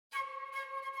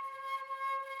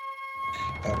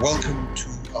Welcome to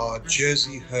our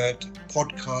Jersey Heard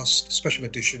podcast special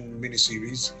edition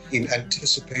mini-series in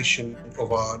anticipation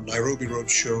of our Nairobi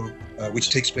Roadshow, which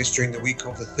takes place during the week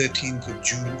of the 13th of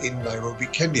June in Nairobi,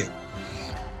 Kenya.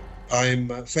 I'm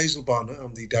Faizal Bhana.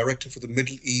 I'm the Director for the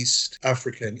Middle East,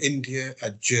 Africa and India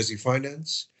at Jersey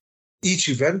Finance. Each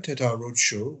event at our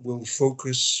roadshow will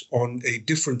focus on a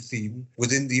different theme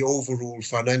within the overall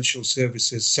financial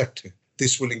services sector.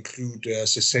 This will include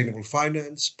sustainable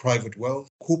finance, private wealth,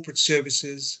 corporate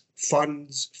services,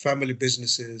 funds, family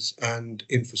businesses, and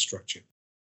infrastructure.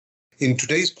 In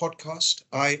today's podcast,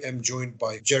 I am joined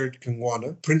by Jared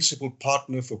Kangwana, Principal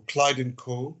Partner for Clyde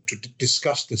Co, to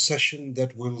discuss the session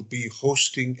that we'll be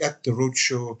hosting at the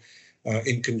roadshow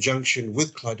in conjunction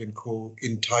with Clyde Co,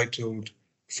 entitled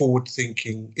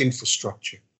Forward-Thinking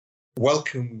Infrastructure.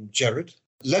 Welcome, Jared.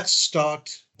 Let's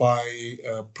start by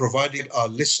providing our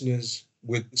listeners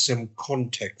with some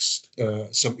context,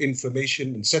 some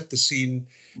information, and set the scene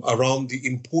around the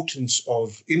importance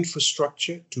of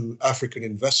infrastructure to African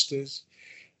investors,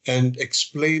 and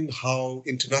explain how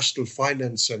international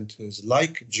finance centers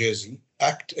like Jersey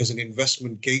act as an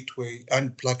investment gateway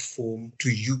and platform to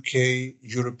UK,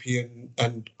 European,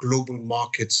 and global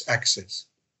markets access.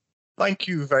 Thank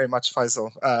you very much,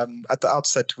 Faisal. At the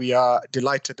outset, we are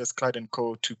delighted as Clyde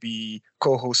Co to be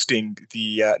co-hosting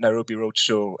the Nairobi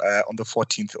Roadshow on the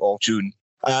 14th of June.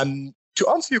 To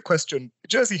answer your question,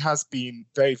 Jersey has been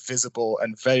very visible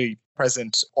and very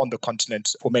present on the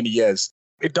continent for many years.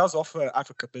 It does offer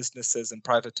Africa businesses and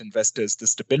private investors the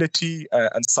stability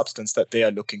and substance that they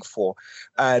are looking for.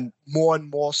 And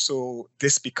more so,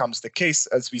 this becomes the case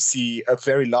as we see a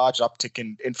very large uptick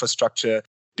in infrastructure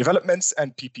developments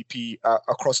and PPP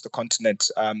across the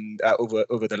continent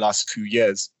over the last few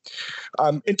years.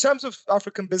 In terms of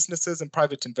African businesses and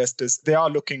private investors, they are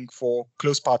looking for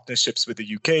close partnerships with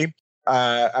the UK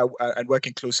and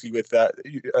working closely with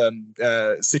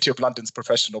City of London's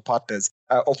professional partners,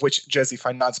 of which Jersey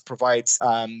Finance provides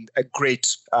a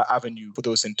great avenue for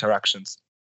those interactions.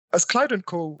 As Clyde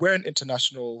Co, we're an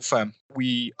international firm.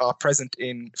 We are present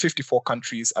in 54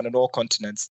 countries and on all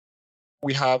continents.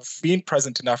 We have been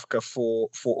present in Africa for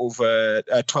over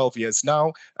 12 years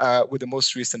now, with the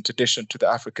most recent addition to the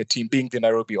Africa team being the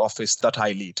Nairobi office that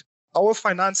I lead. Our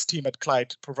finance team at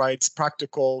Clyde provides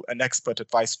practical and expert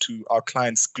advice to our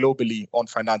clients globally on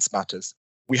finance matters.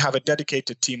 We have a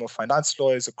dedicated team of finance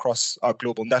lawyers across our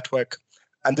global network,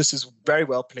 and this is very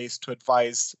well placed to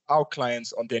advise our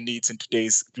clients on their needs in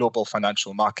today's global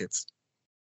financial markets.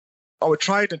 Our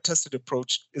tried and tested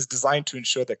approach is designed to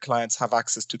ensure that clients have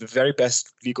access to the very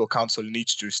best legal counsel in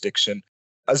each jurisdiction,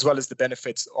 as well as the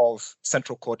benefits of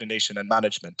central coordination and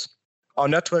management. Our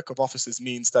network of offices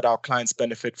means that our clients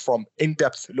benefit from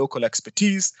in-depth local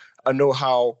expertise and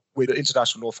know-how with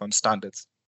international law firm standards.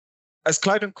 As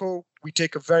Clyde Co, we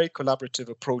take a very collaborative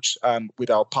approach with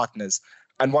our partners,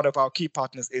 and one of our key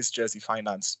partners is Jersey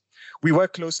Finance. We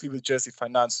work closely with Jersey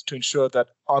Finance to ensure that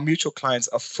our mutual clients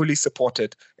are fully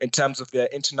supported in terms of their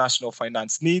international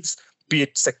finance needs, be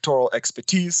it sectoral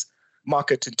expertise,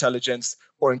 market intelligence,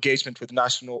 or engagement with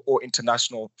national or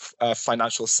international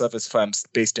financial service firms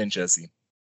based in Jersey.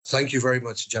 Thank you very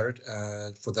much, Jared,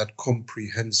 for that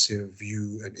comprehensive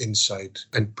view and insight,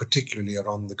 and particularly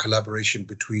around the collaboration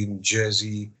between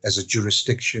Jersey as a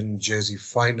jurisdiction, Jersey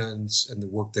Finance, and the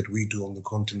work that we do on the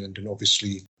continent, and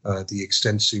obviously the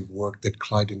extensive work that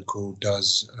Clyde Co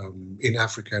does in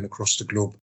Africa and across the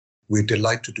globe. We're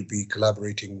delighted to be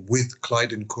collaborating with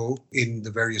Clyde Co in the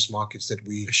various markets that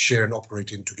we share and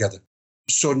operate in together.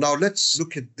 So now let's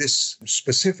look at this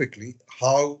specifically,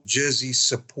 how Jersey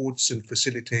supports and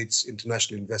facilitates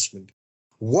international investment.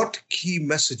 What key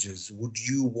messages would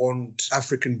you want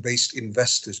African-based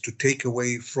investors to take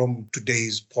away from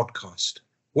today's podcast?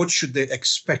 What should they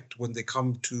expect when they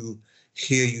come to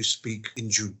hear you speak in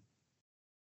June?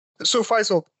 So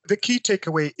Faisal, the key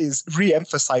takeaway is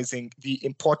re-emphasizing the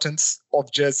importance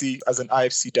of Jersey as an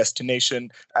IFC destination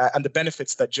and the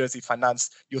benefits that Jersey Finance,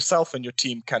 yourself and your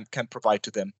team can provide to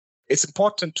them. It's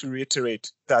important to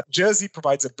reiterate that Jersey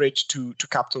provides a bridge to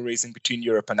capital raising between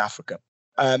Europe and Africa.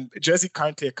 Jersey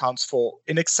currently accounts for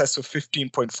in excess of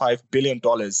 $15.5 billion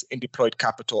in deployed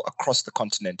capital across the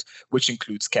continent, which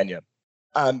includes Kenya.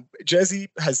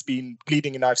 Jersey has been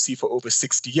leading in IFC for over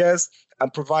 60 years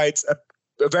and provides a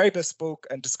very bespoke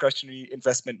and discretionary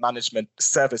investment management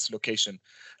service location,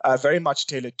 very much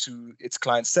tailored to its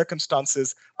clients'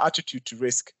 circumstances, attitude to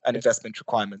risk, and investment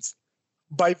requirements.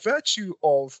 By virtue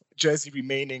of Jersey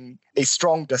remaining a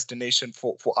strong destination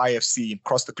for IFC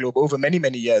across the globe over many,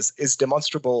 many years is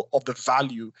demonstrable of the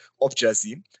value of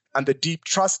Jersey and the deep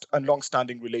trust and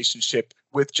long-standing relationship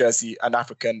with Jersey and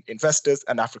African investors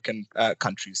and African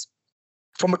countries.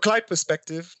 From a Clyde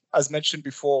perspective, as mentioned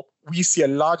before, we see a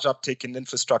large uptake in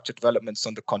infrastructure developments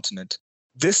on the continent.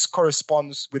 This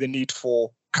corresponds with a need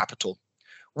for capital.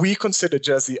 We consider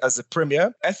Jersey as a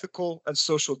premier, ethical and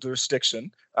social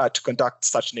jurisdiction to conduct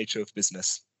such nature of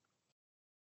business.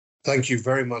 Thank you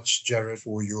very much, Jared,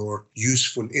 for your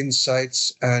useful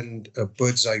insights and a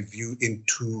bird's eye view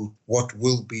into what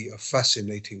will be a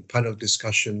fascinating panel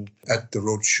discussion at the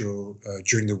Roadshow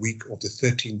during the week of the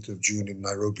 13th of June in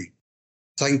Nairobi.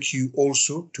 Thank you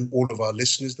also to all of our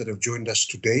listeners that have joined us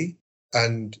today.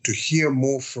 And to hear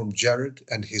more from Jared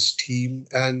and his team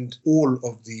and all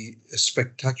of the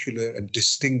spectacular and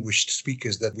distinguished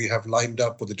speakers that we have lined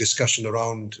up for the discussion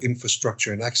around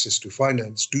infrastructure and access to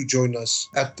finance, do join us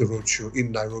at the Roadshow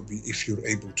in Nairobi if you're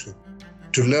able to.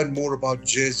 To learn more about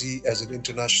Jersey as an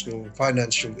international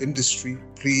financial industry,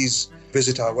 please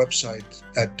visit our website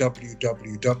at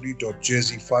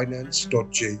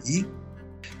www.jerseyfinance.je.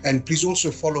 And please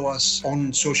also follow us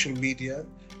on social media,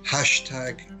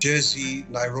 #Jersey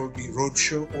Nairobi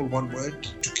Roadshow, all one word,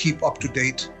 to keep up to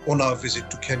date on our visit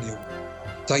to Kenya.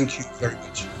 Thank you very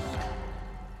much.